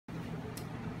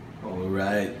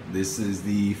Alright, this is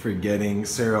the Forgetting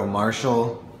Sarah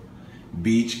Marshall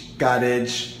Beach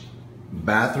Cottage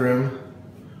bathroom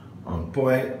on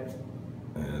point.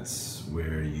 That's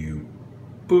where you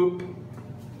boop.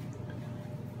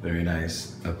 Very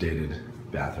nice, updated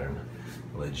bathroom.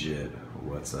 Legit,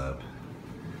 what's up?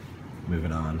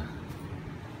 Moving on.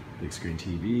 Big screen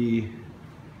TV,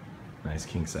 nice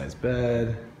king size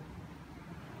bed.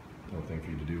 Little thing for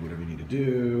you to do whatever you need to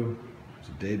do. There's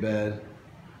a day bed.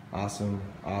 Awesome,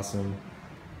 awesome.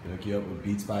 They hook you up with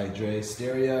Beats by Dre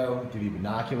stereo, give you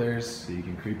binoculars so you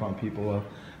can creep on people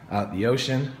out in the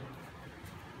ocean.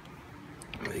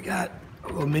 We got a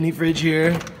little mini fridge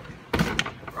here.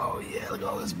 Oh yeah, look at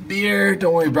all this beer.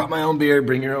 Don't worry, brought my own beer.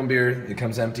 Bring your own beer. It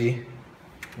comes empty.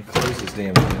 Close this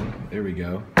damn thing. There we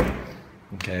go.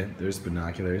 Okay, there's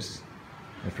binoculars.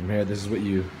 And from here, this is what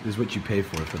you pay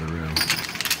for the room.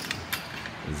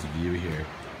 This view here.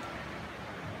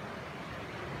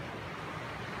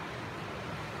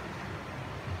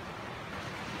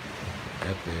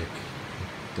 Epic.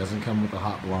 Doesn't come with a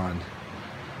hot blonde.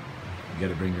 You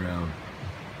gotta bring your own.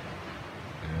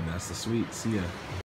 And that's the suite. See ya.